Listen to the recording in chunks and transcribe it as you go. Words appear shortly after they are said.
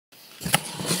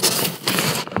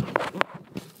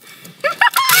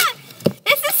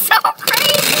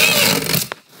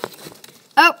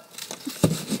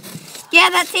Yeah,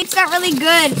 that tape's not really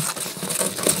good.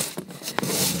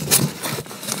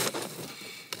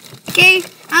 Okay,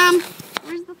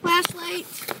 where's the flashlight?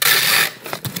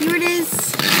 Here it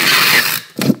is.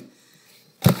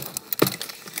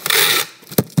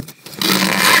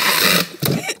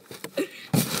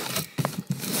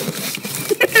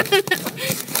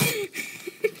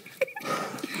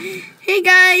 Hey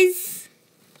guys,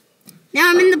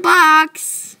 now I'm in the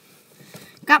box.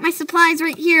 Got my supplies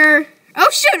right here. Oh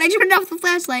shoot, I turned off the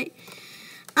flashlight.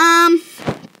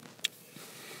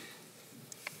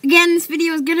 Again, this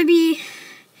video is gonna be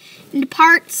into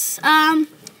parts. So I'm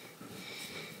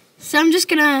just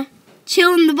gonna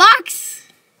chill in the box.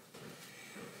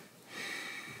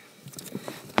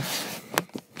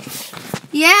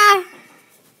 Yeah.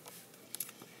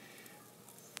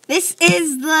 This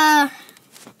is the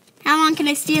how long can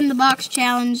I stay in the box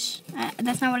challenge.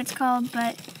 That's not what it's called,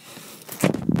 but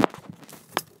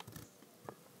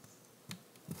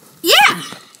yeah.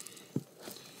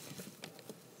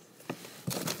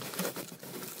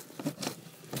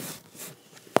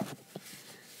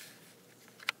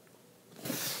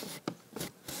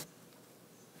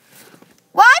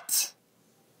 What?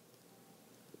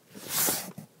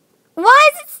 Why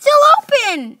is it still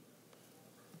open?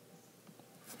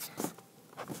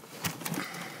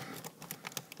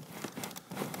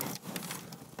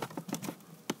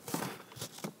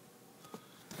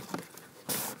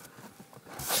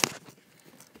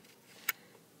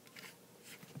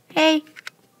 Hey.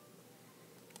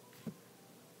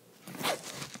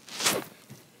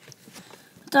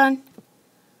 Done.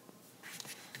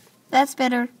 That's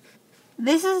better.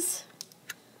 This is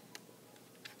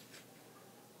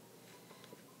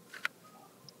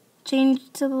change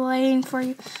to the lighting for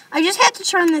you. I just had to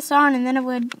turn this on and then it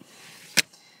would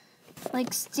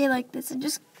like stay like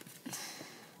this.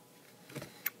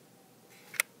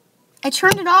 I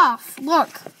turned it off.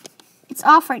 Look. It's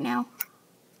off right now.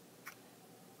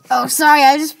 Oh, sorry,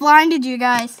 I just blinded you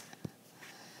guys.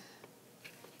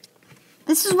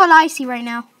 This is what I see right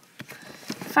now.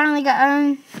 Finally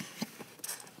got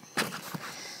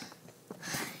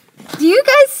Do you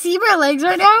guys see my legs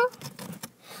right now?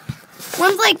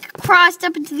 One's like crossed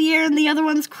up into the air and the other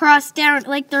one's crossed down,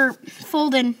 like they're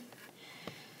folded.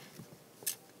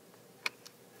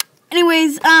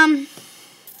 Anyways, hold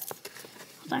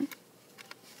on.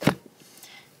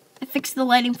 I fixed the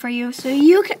lighting for you, so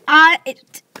you can.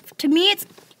 To me, it's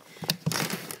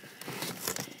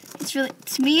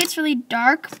really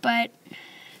dark, but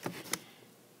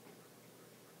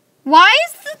why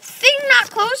is the thing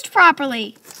not closed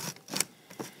properly?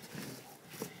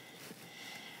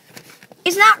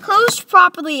 It's not closed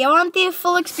properly. I want the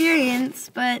full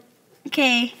experience, but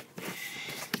okay.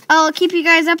 I'll keep you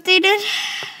guys updated.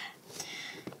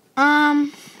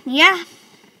 Yeah.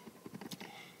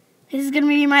 This is gonna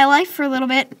be my life for a little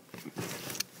bit.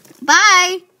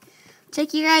 Bye.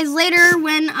 Check you guys later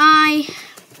when I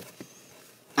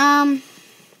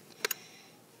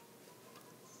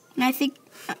think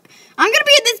I'm gonna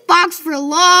be in this box for a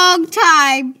long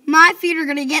time. My feet are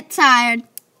gonna get tired.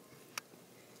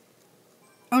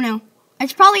 Oh no. I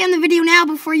should probably end the video now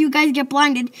before you guys get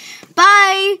blinded.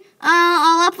 Bye.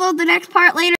 I'll upload the next part later.